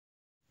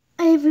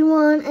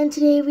everyone, and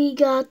today we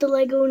got the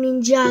Lego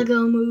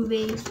Ninjago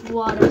movie,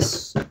 Water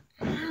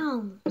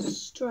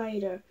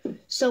Strider.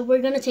 So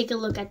we're going to take a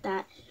look at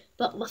that.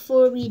 But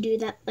before we do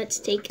that, let's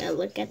take a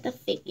look at the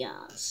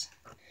figures.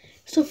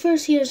 So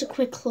first, here's a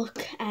quick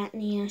look at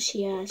Nia.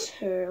 She has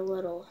her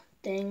little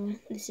thing.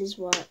 This is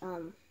what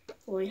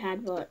we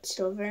had, what,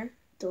 silver,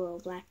 the little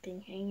black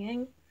thing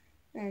hanging.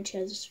 And she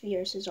has a sphere.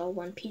 This is all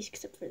one piece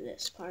except for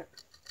this part,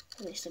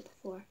 as I said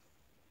before.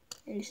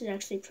 And this is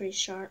actually pretty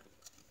sharp.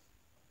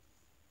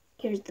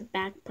 Here's the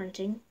back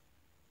printing.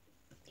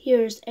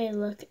 Here's a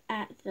look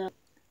at the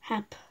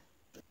Hap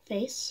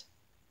face.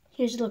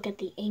 Here's a look at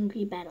the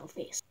angry battle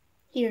face.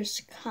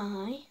 Here's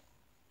Kai.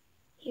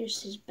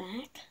 Here's his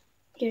back.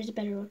 Here's a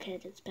better look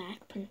at his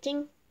back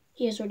printing.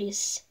 Here's what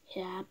his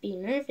happy,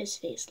 nervous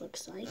face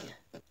looks like.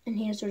 And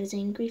here's what his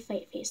angry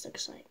fight face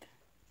looks like.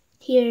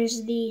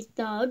 Here's the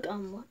thug,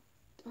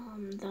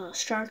 the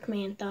Shark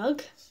Man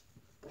thug.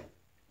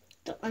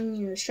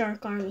 The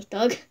Shark Army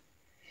thug.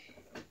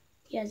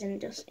 He has a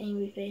just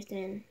angry face,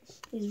 and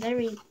he's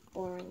very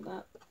boring,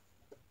 but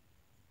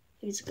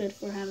he's good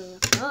for having a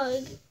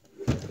thug.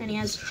 And he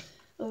has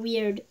a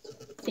weird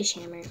fish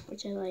hammer,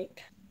 which I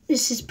like.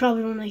 This is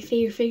probably one of my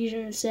favorite figures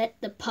in the set,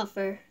 the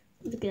Puffer.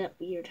 Look at that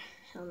weird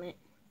helmet.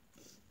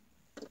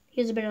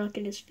 Here's a better look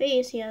at his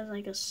face. He has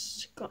like a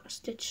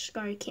stitch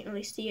scar. You can't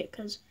really see it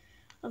because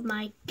of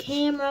my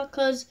camera,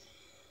 because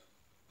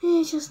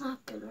it's just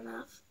not good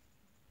enough.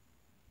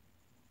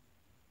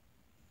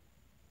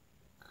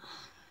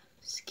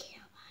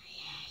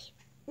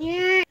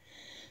 Yeah.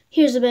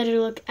 Here's a better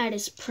look at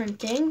his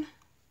printing.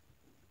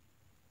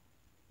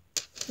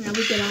 Now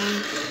we get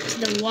on to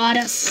the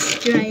Water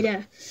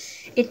Strider.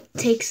 It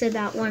takes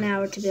about 1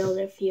 hour to build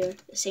if you're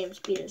the same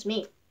speed as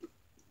me.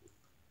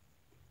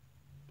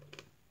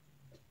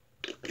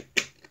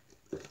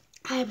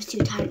 I was too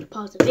tired to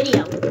pause the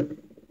video.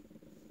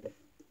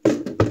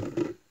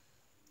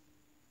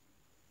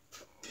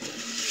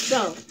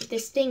 So,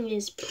 this thing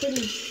is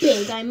pretty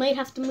big. I might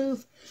have to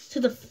move to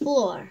the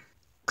floor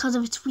because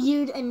of its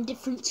weird and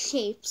different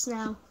shapes.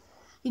 Now,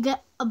 you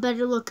get a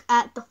better look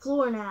at the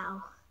floor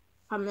now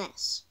from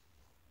this.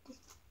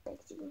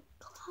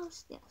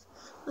 Close, yes.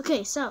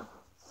 Okay, so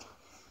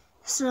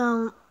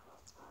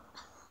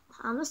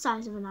I'm the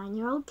size of a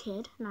 9-year-old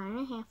kid,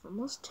 9.5,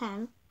 almost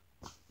 10,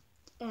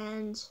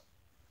 and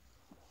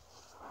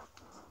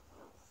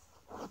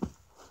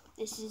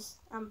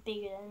I'm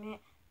bigger than it.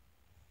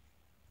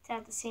 It's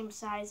at the same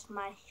size of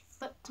my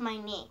foot to my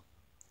knee.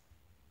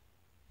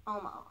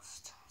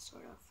 Almost,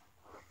 sort of.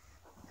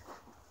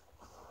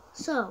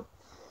 So,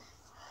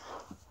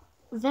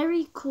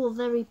 very cool,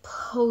 very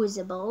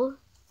posable.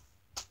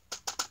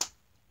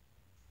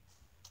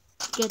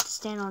 You get to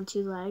stand on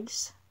 2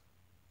 legs.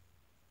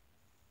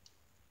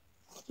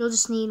 You'll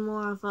just need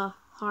more of a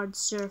hard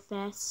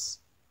surface.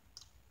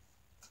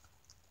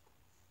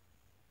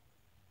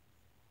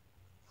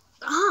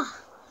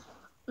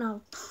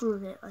 I'll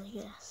prove it, I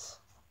guess.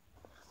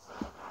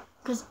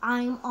 Because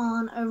I'm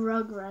on a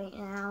rug right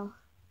now.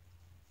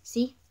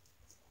 See?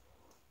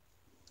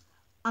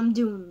 I'm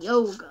doing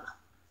yoga.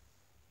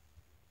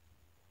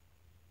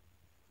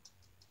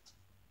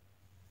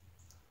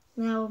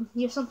 Now,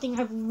 here's something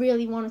I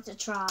really wanted to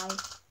try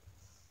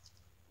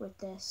with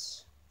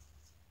this,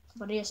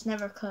 but I just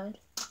never could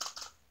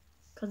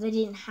because I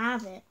didn't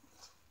have it.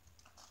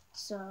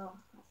 So,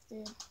 I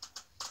have to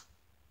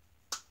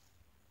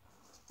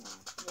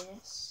like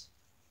this,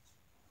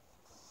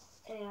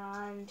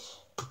 and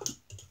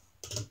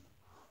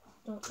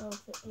don't know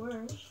if it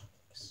works.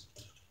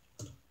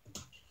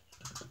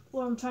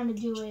 What I'm trying to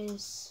do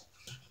is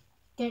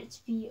get its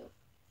view.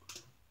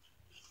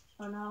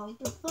 Oh no,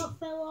 the foot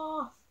fell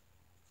off.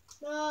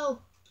 No.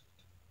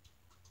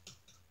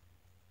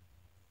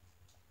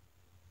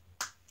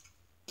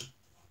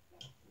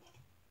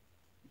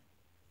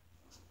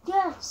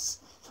 Yes.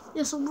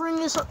 This will bring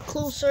this up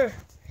closer.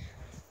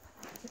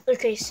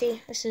 Okay,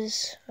 see, this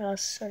is what I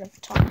was sort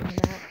of talking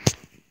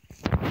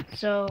about.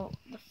 So,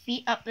 the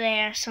feet up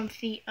there, some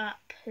feet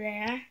up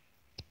there,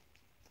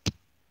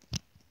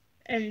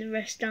 and the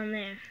rest down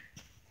there.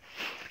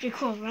 Pretty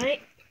cool,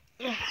 right?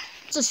 Yeah.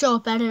 To show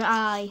it better,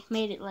 I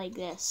made it like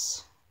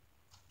this.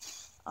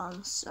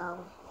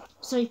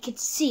 So you can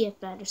see it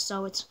better,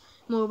 so it's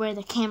more where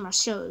the camera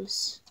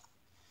shows.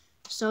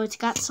 So it's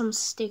got some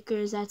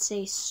stickers that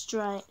say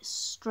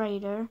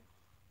Strider,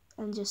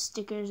 and just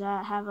stickers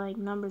that have like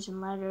numbers and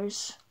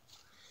letters.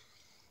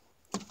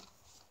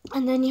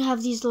 And then you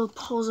have these little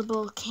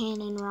posable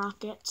cannon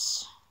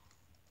rockets.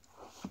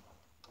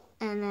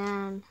 And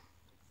then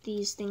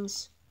these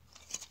things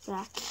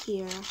back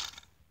here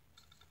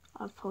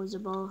are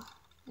posable,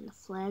 and the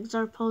flags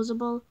are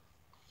posable.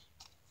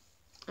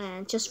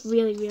 And just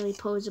really, really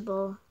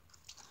posable.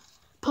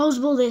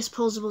 Posable this,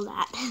 posable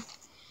that.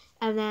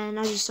 And then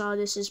as you saw,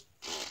 this is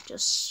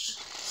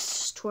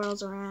just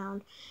twirls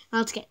around. Now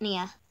let's get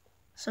Nia.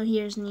 So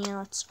here's Nia.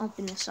 Let's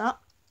open this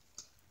up.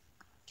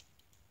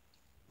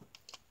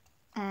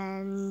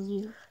 And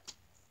you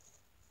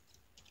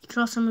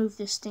can also move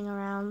this thing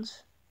around.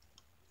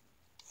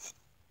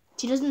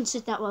 she doesn't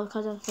sit that well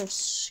because of her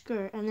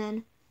skirt. And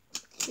then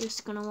you're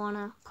just gonna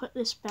wanna put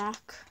this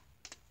back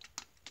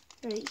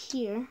right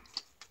here.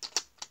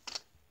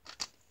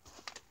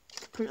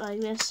 Put it like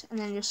this, and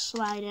then just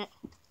slide it.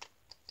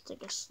 It's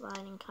like a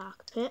sliding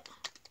cockpit.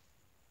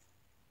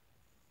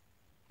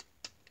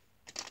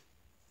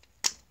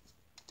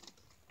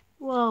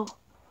 Whoa,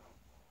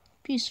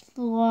 piece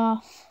flew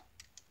off.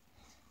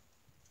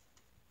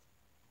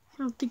 I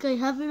don't think I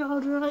have it all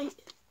right.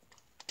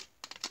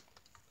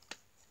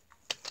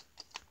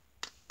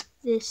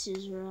 This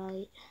is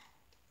right.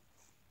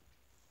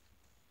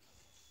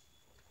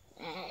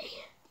 Hey.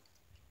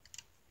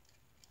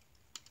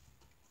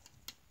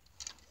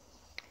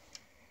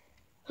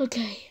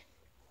 Okay.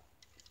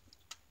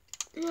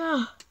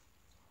 Yeah.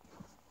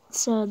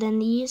 So then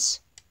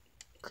these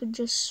could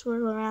just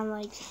swirl around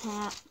like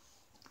that.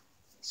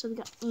 So we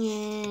got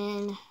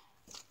in.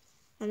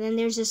 And then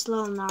there's this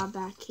little knob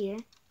back here.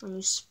 When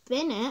you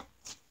spin it,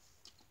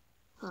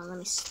 hold on, let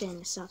me spin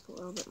this up a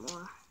little bit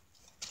more.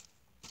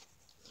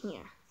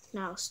 Here.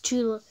 Now it's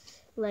two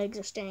legs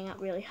are standing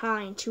up really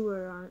high and two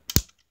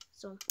aren't.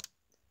 So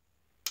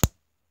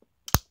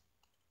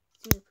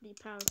it's pretty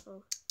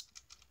powerful.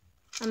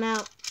 I'm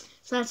out.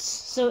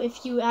 So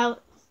if you're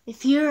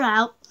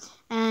out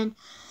and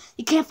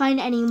you can't find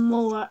any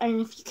more, and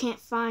if you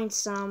can't find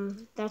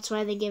some, that's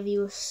why they give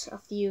you a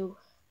few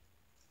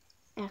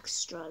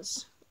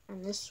extras.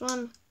 And this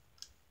one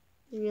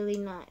is really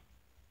nice.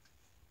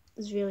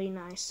 It's really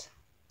nice.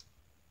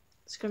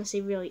 It's gonna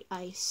say really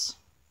ice.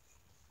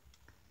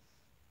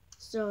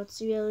 So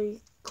it's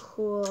really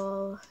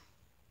cool.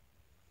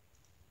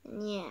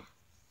 And yeah.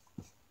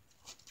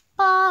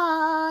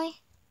 Bye.